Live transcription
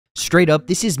Straight up,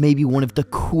 this is maybe one of the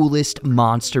coolest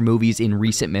monster movies in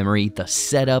recent memory. The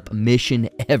setup, mission,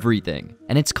 everything.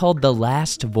 And it's called The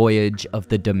Last Voyage of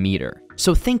the Demeter.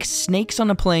 So think snakes on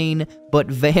a plane,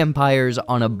 but vampires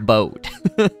on a boat.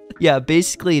 Yeah,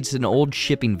 basically it's an old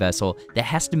shipping vessel that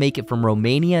has to make it from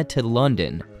Romania to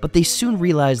London, but they soon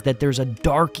realize that there's a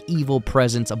dark, evil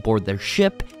presence aboard their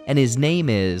ship, and his name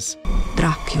is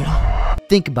Dracula.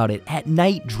 Think about it, at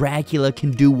night Dracula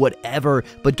can do whatever,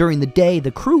 but during the day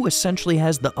the crew essentially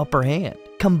has the upper hand.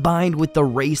 Combined with the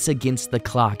race against the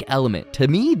clock element, to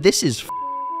me this is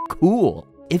cool.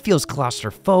 It feels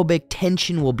claustrophobic,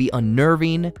 tension will be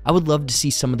unnerving. I would love to see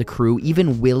some of the crew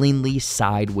even willingly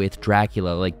side with Dracula,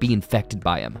 like be infected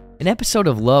by him. An episode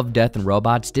of Love, Death, and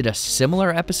Robots did a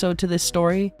similar episode to this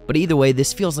story, but either way,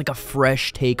 this feels like a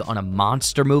fresh take on a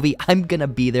monster movie. I'm gonna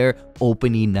be there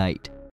opening night.